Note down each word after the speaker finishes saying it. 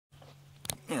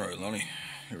Alright, Lonnie,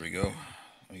 here we go.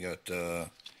 We got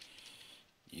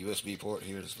USB port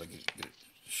here, just like a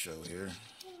show here.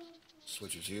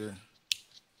 Switches here.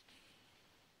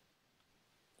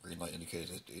 Green light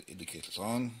indicates it's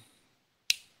on.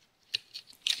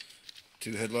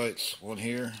 Two headlights, one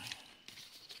here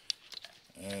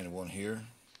and one here.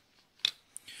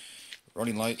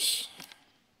 Running lights,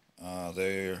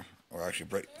 they are actually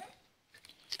brake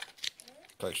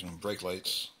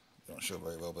lights. They don't show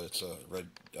very well, but it's a red,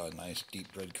 nice deep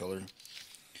red color.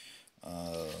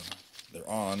 They're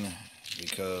on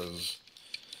because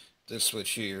this switch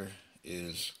here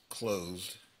is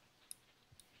closed.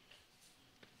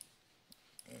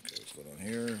 Okay, let's go down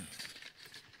here.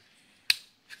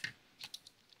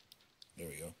 There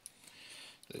we go.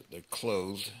 They're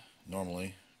closed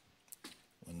normally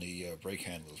when the brake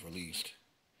handle is released.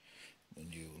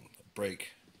 When you brake,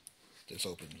 this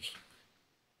opens.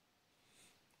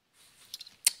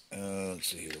 Let's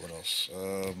see here, what else?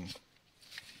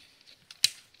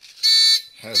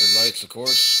 Hazard lights, of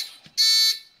course.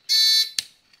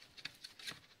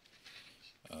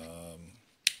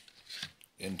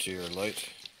 Interior light,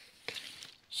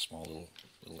 small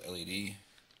little LED.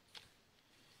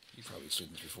 You've probably seen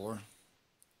this before.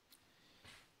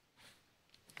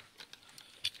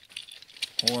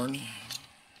 Horn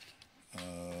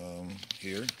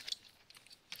here.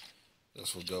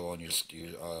 This will go on your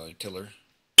tiller.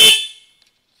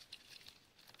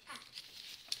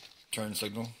 Turn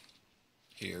signal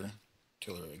here.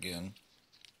 Tiller again.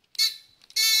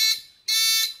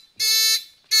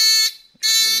 Let's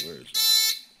see, where is it?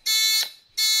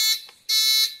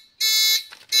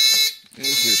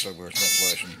 It's here somewhere. It's not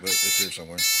flashing, but it's here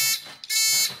somewhere.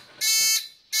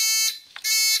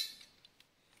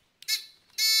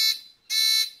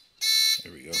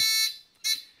 There we go.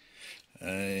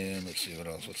 And let's see what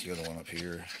else. What's the other one up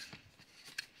here?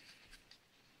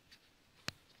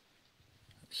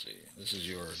 Let's see. This is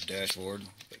your dashboard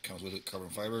that comes with it, carbon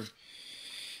fiber.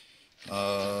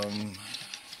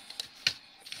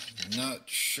 Not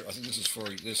sure. I think this is for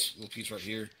this little piece right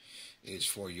here is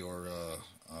for your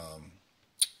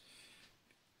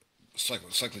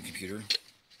cycling computer.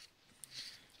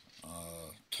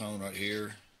 Tone right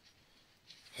here.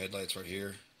 Headlights right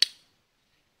here.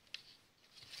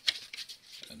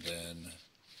 And then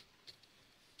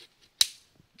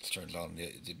it turns on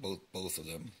both of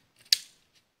them.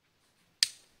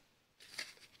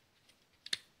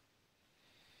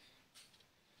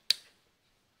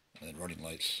 And then running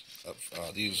lights up.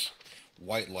 These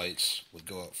white lights would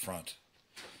go up front.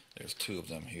 There's two of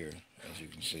them here, as you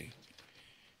can see.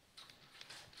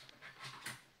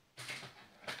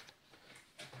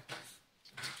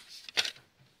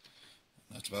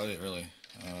 That's about it, really.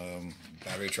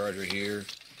 Battery charger here.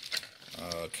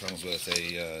 Comes with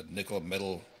a nickel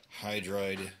metal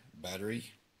hydride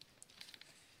battery.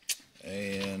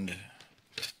 And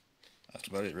that's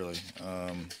about it, really.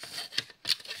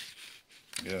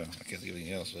 Yeah, I can't think of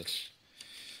anything else.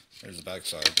 There's the back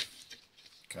side.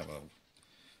 Kind of a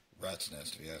rat's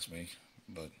nest, if you ask me.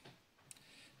 But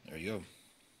there you go.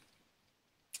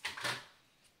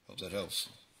 Hope that helps.